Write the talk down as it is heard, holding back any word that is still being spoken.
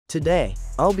Today,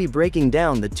 I'll be breaking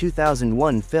down the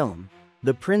 2001 film,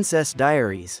 The Princess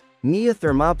Diaries. Mia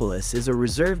Thermopolis is a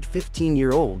reserved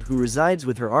 15-year-old who resides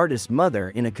with her artist mother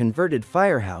in a converted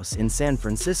firehouse in San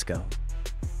Francisco.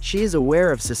 She is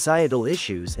aware of societal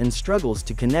issues and struggles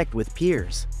to connect with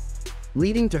peers,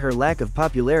 leading to her lack of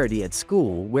popularity at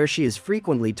school, where she is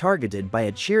frequently targeted by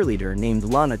a cheerleader named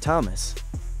Lana Thomas.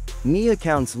 Mia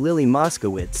counts Lily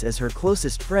Moskowitz as her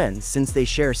closest friend since they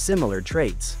share similar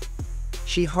traits.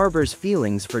 She harbors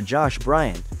feelings for Josh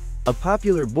Bryant, a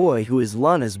popular boy who is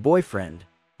Lana's boyfriend.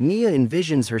 Mia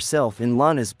envisions herself in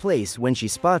Lana's place when she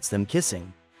spots them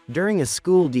kissing. During a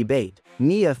school debate,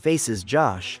 Mia faces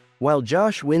Josh. While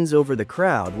Josh wins over the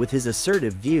crowd with his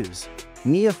assertive views,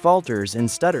 Mia falters and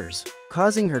stutters,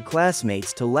 causing her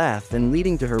classmates to laugh and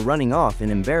leading to her running off in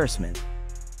embarrassment.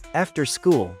 After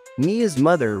school, Mia's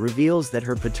mother reveals that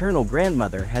her paternal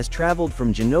grandmother has traveled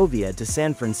from Genovia to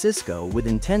San Francisco with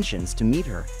intentions to meet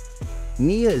her.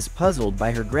 Mia is puzzled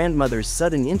by her grandmother's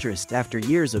sudden interest after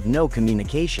years of no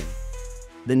communication.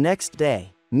 The next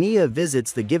day, Mia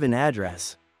visits the given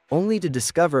address, only to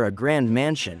discover a grand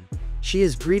mansion. She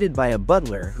is greeted by a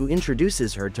butler who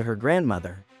introduces her to her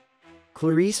grandmother,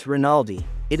 Clarice Rinaldi.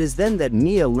 It is then that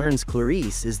Mia learns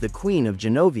Clarice is the Queen of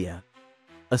Genovia,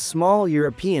 a small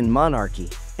European monarchy,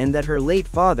 and that her late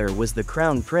father was the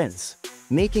crown prince,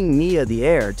 making Mia the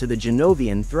heir to the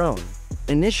Genovian throne.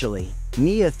 Initially,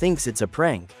 Mia thinks it's a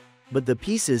prank, but the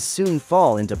pieces soon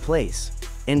fall into place,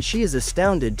 and she is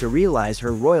astounded to realize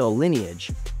her royal lineage.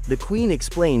 The queen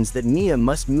explains that Mia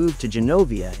must move to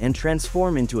Genovia and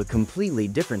transform into a completely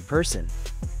different person.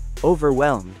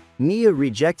 Overwhelmed, Mia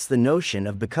rejects the notion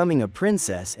of becoming a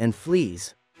princess and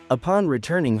flees. Upon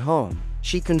returning home,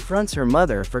 she confronts her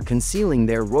mother for concealing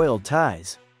their royal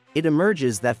ties. It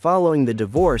emerges that following the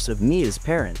divorce of Mia's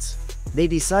parents, they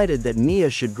decided that Mia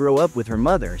should grow up with her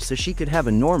mother so she could have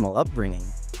a normal upbringing.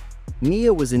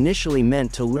 Mia was initially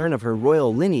meant to learn of her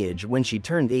royal lineage when she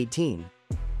turned 18.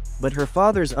 But her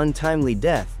father's untimely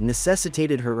death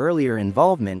necessitated her earlier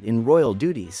involvement in royal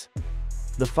duties.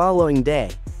 The following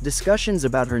day, discussions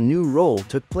about her new role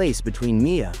took place between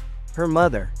Mia, her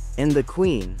mother, and the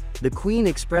Queen. The Queen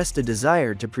expressed a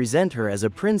desire to present her as a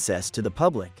princess to the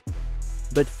public.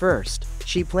 But first,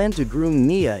 she planned to groom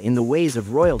Mia in the ways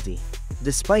of royalty.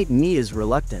 Despite Mia's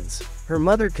reluctance, her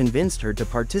mother convinced her to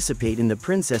participate in the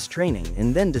princess training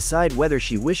and then decide whether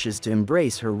she wishes to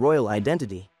embrace her royal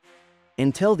identity.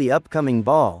 Until the upcoming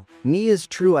ball, Mia's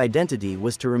true identity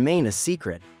was to remain a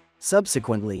secret.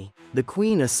 Subsequently, the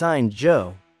Queen assigned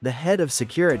Joe, the head of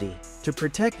security, to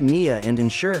protect Mia and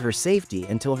ensure her safety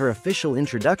until her official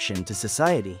introduction to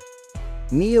society.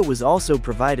 Mia was also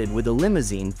provided with a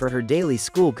limousine for her daily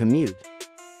school commute,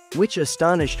 which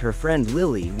astonished her friend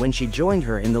Lily when she joined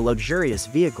her in the luxurious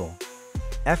vehicle.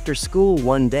 After school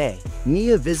one day,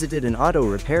 Mia visited an auto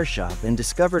repair shop and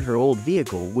discovered her old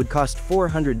vehicle would cost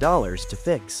 $400 to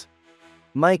fix.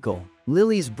 Michael,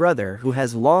 Lily's brother who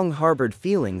has long harbored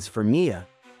feelings for Mia,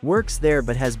 works there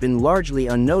but has been largely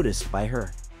unnoticed by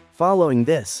her. Following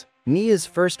this, Mia's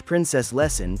first princess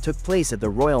lesson took place at the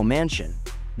royal mansion.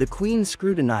 The Queen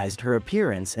scrutinized her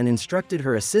appearance and instructed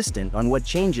her assistant on what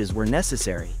changes were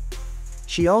necessary.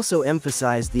 She also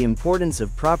emphasized the importance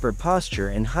of proper posture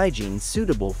and hygiene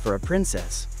suitable for a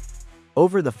princess.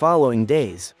 Over the following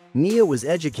days, Mia was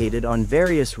educated on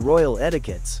various royal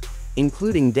etiquettes,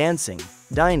 including dancing,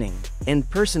 dining, and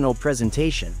personal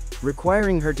presentation,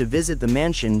 requiring her to visit the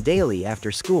mansion daily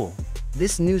after school.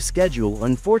 This new schedule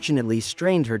unfortunately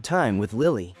strained her time with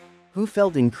Lily, who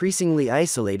felt increasingly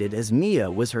isolated as Mia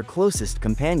was her closest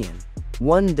companion.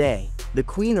 One day, the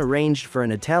Queen arranged for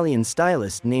an Italian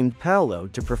stylist named Paolo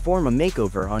to perform a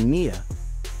makeover on Mia.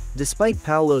 Despite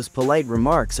Paolo's polite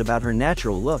remarks about her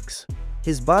natural looks,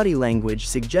 his body language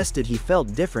suggested he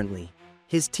felt differently.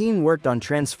 His team worked on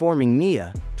transforming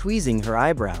Mia, tweezing her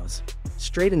eyebrows,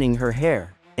 straightening her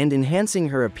hair, and enhancing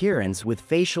her appearance with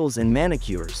facials and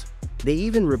manicures. They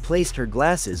even replaced her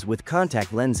glasses with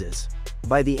contact lenses.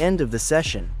 By the end of the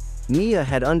session, Mia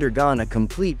had undergone a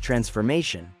complete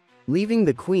transformation, leaving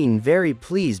the Queen very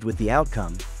pleased with the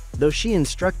outcome, though she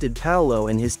instructed Paolo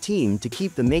and his team to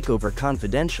keep the makeover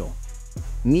confidential.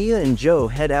 Mia and Joe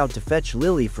head out to fetch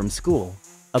Lily from school.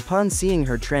 Upon seeing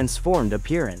her transformed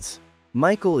appearance,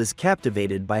 Michael is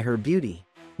captivated by her beauty.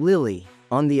 Lily,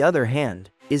 on the other hand,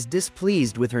 is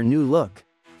displeased with her new look,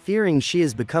 fearing she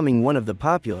is becoming one of the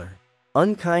popular,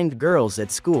 unkind girls at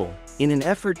school. In an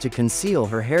effort to conceal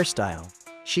her hairstyle,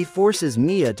 she forces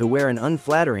Mia to wear an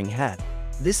unflattering hat.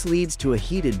 This leads to a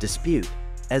heated dispute,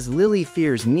 as Lily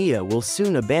fears Mia will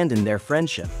soon abandon their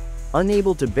friendship.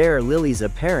 Unable to bear Lily's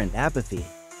apparent apathy,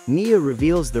 Mia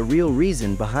reveals the real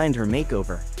reason behind her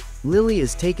makeover. Lily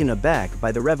is taken aback by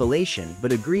the revelation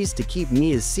but agrees to keep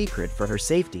Mia's secret for her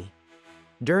safety.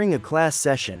 During a class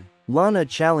session, Lana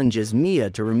challenges Mia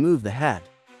to remove the hat,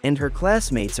 and her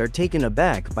classmates are taken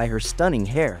aback by her stunning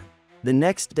hair. The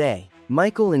next day,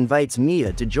 Michael invites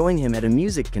Mia to join him at a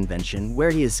music convention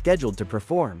where he is scheduled to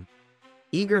perform.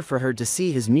 Eager for her to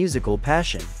see his musical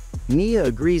passion, Mia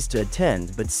agrees to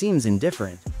attend but seems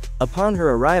indifferent. Upon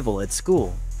her arrival at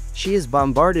school, she is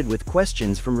bombarded with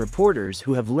questions from reporters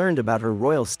who have learned about her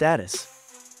royal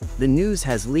status. The news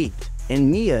has leaked, and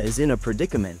Mia is in a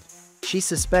predicament. She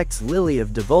suspects Lily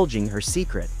of divulging her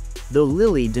secret, though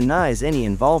Lily denies any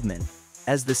involvement.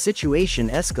 As the situation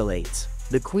escalates,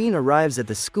 the Queen arrives at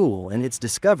the school and it's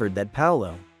discovered that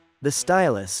Paolo, the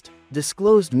stylist,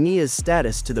 disclosed Mia's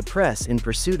status to the press in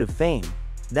pursuit of fame.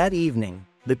 That evening,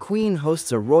 the Queen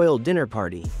hosts a royal dinner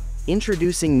party,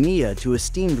 introducing Mia to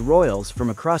esteemed royals from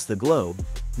across the globe.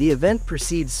 The event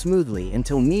proceeds smoothly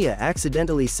until Mia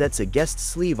accidentally sets a guest's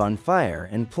sleeve on fire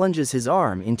and plunges his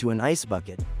arm into an ice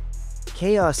bucket.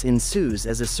 Chaos ensues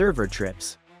as a server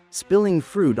trips, spilling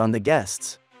fruit on the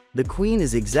guests. The Queen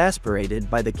is exasperated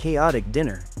by the chaotic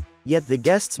dinner, yet the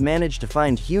guests manage to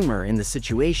find humor in the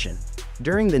situation.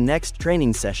 During the next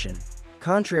training session,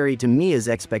 contrary to Mia's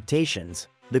expectations,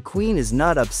 the Queen is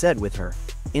not upset with her.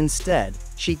 Instead,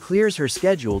 she clears her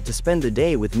schedule to spend the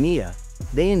day with Mia.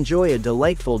 They enjoy a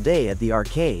delightful day at the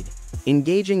arcade,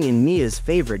 engaging in Mia's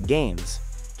favorite games,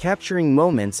 capturing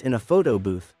moments in a photo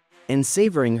booth, and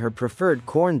savoring her preferred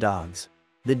corn dogs.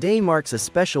 The day marks a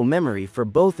special memory for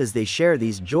both as they share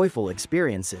these joyful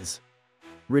experiences.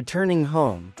 Returning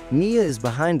home, Mia is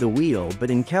behind the wheel but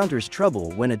encounters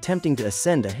trouble when attempting to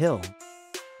ascend a hill.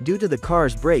 Due to the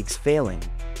car's brakes failing,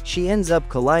 she ends up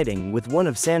colliding with one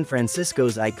of San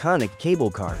Francisco's iconic cable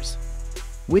cars,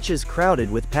 which is crowded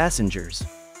with passengers.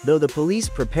 Though the police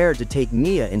prepare to take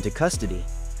Mia into custody,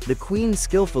 the Queen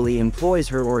skillfully employs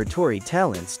her oratory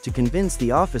talents to convince the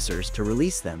officers to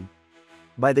release them.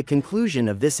 By the conclusion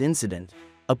of this incident,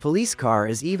 a police car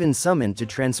is even summoned to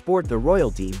transport the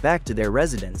royalty back to their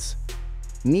residence.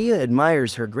 Mia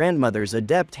admires her grandmother's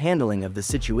adept handling of the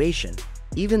situation,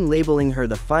 even labeling her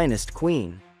the finest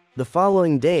queen. The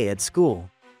following day at school,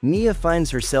 Mia finds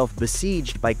herself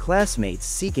besieged by classmates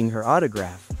seeking her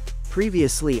autograph.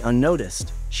 Previously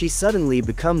unnoticed, she suddenly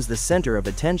becomes the center of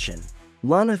attention.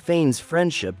 Lana feigns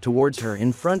friendship towards her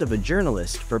in front of a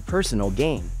journalist for personal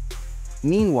gain.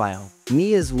 Meanwhile,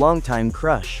 Mia's longtime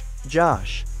crush,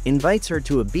 Josh, invites her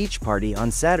to a beach party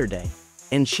on Saturday,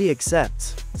 and she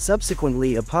accepts,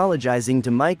 subsequently apologizing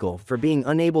to Michael for being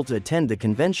unable to attend the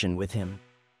convention with him,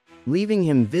 leaving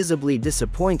him visibly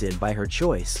disappointed by her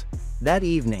choice. That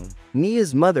evening,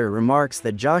 Mia's mother remarks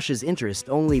that Josh's interest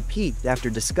only peaked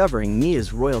after discovering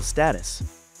Mia's royal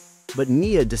status. But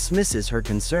Mia dismisses her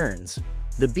concerns.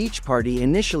 The beach party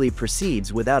initially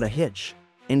proceeds without a hitch,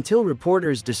 until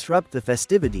reporters disrupt the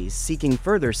festivities seeking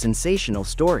further sensational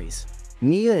stories.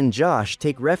 Mia and Josh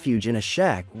take refuge in a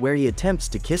shack where he attempts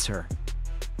to kiss her,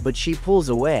 but she pulls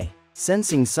away,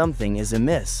 sensing something is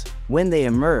amiss. When they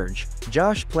emerge,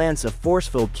 Josh plants a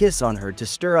forceful kiss on her to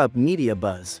stir up media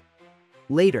buzz.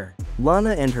 Later,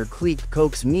 Lana and her clique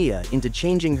coax Mia into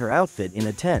changing her outfit in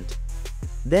a tent,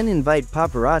 then invite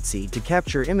paparazzi to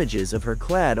capture images of her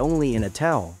clad only in a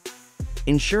towel,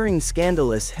 ensuring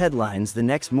scandalous headlines the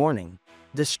next morning.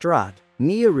 Distraught,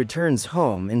 Mia returns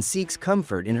home and seeks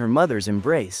comfort in her mother's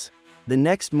embrace. The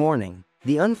next morning,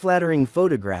 the unflattering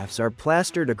photographs are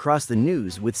plastered across the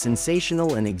news with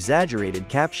sensational and exaggerated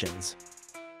captions.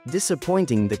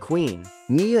 Disappointing the Queen,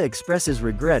 Mia expresses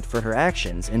regret for her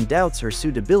actions and doubts her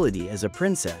suitability as a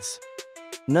princess.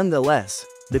 Nonetheless,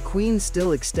 the Queen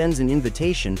still extends an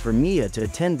invitation for Mia to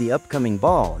attend the upcoming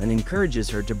ball and encourages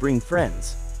her to bring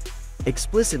friends,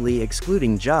 explicitly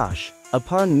excluding Josh.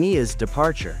 Upon Mia's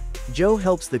departure, Joe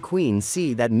helps the Queen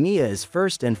see that Mia is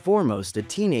first and foremost a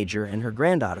teenager and her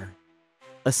granddaughter.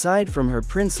 Aside from her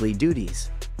princely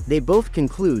duties, they both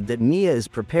conclude that Mia is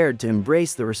prepared to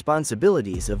embrace the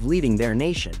responsibilities of leading their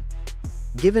nation,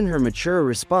 given her mature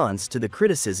response to the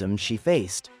criticism she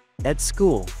faced. At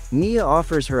school, Mia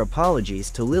offers her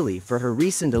apologies to Lily for her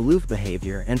recent aloof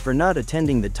behavior and for not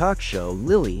attending the talk show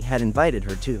Lily had invited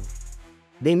her to.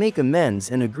 They make amends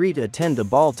and agree to attend the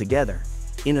ball together.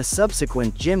 In a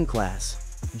subsequent gym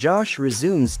class, Josh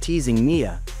resumes teasing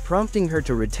Mia, prompting her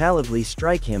to retaliatively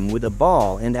strike him with a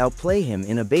ball and outplay him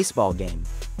in a baseball game,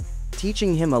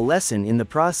 teaching him a lesson in the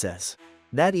process.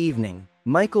 That evening,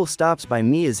 Michael stops by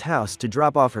Mia's house to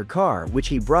drop off her car, which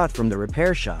he brought from the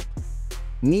repair shop.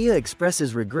 Mia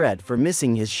expresses regret for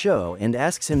missing his show and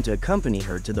asks him to accompany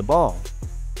her to the ball.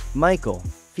 Michael,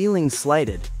 feeling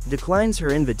slighted, declines her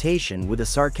invitation with a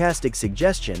sarcastic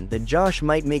suggestion that Josh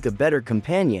might make a better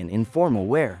companion in formal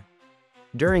wear.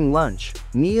 During lunch,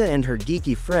 Mia and her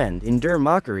geeky friend endure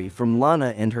mockery from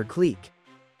Lana and her clique.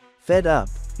 Fed up,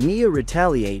 Mia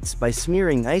retaliates by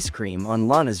smearing ice cream on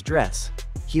Lana's dress,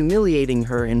 humiliating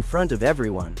her in front of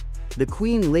everyone. The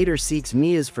Queen later seeks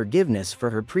Mia's forgiveness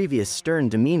for her previous stern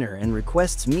demeanor and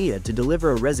requests Mia to deliver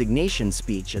a resignation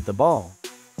speech at the ball.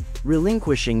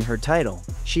 Relinquishing her title,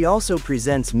 she also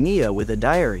presents Mia with a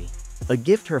diary, a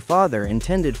gift her father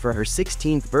intended for her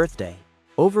 16th birthday.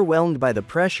 Overwhelmed by the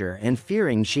pressure and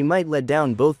fearing she might let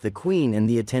down both the Queen and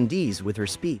the attendees with her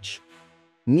speech,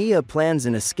 Mia plans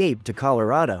an escape to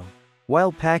Colorado.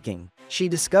 While packing, she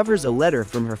discovers a letter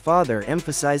from her father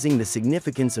emphasizing the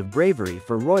significance of bravery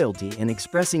for royalty and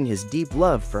expressing his deep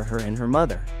love for her and her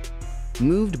mother.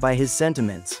 Moved by his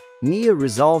sentiments, Mia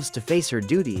resolves to face her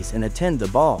duties and attend the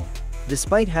ball,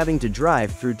 despite having to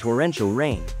drive through torrential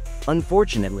rain.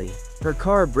 Unfortunately, her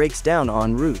car breaks down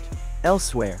en route.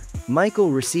 Elsewhere, Michael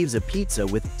receives a pizza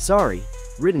with "sorry"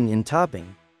 written in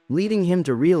topping, leading him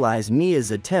to realize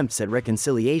Mia's attempts at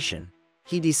reconciliation.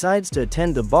 He decides to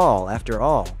attend the ball after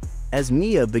all. As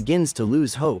Mia begins to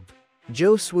lose hope,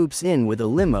 Joe swoops in with a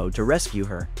limo to rescue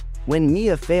her. When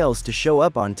Mia fails to show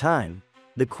up on time,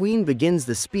 the Queen begins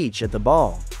the speech at the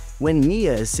ball. When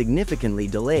Mia is significantly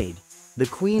delayed, the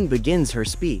Queen begins her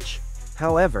speech.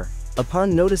 However,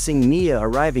 upon noticing Mia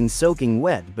arriving soaking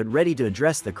wet but ready to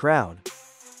address the crowd,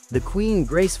 the Queen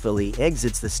gracefully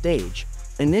exits the stage.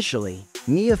 Initially,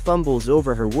 Mia fumbles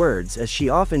over her words as she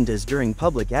often does during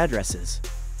public addresses.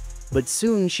 But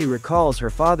soon she recalls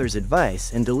her father's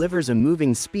advice and delivers a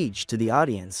moving speech to the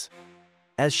audience.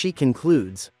 As she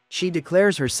concludes, she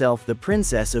declares herself the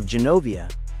Princess of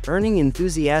Genovia, earning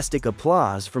enthusiastic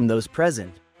applause from those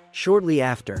present. Shortly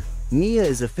after, Mia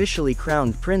is officially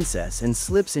crowned princess and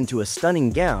slips into a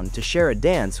stunning gown to share a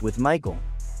dance with Michael.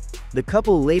 The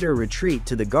couple later retreat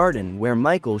to the garden where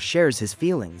Michael shares his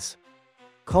feelings,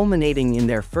 culminating in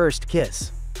their first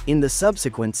kiss. In the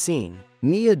subsequent scene,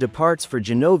 Mia departs for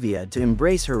Genovia to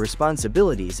embrace her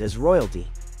responsibilities as royalty.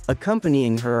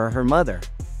 Accompanying her are her mother,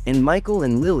 and Michael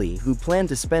and Lily, who plan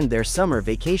to spend their summer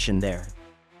vacation there.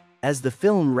 As the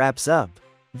film wraps up,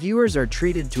 viewers are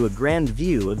treated to a grand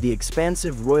view of the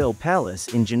expansive royal palace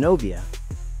in Genovia.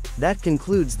 That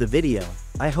concludes the video.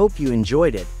 I hope you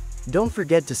enjoyed it. Don't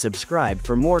forget to subscribe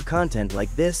for more content like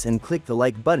this and click the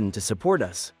like button to support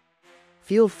us.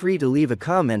 Feel free to leave a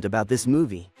comment about this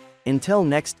movie. Until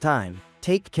next time,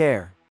 take care.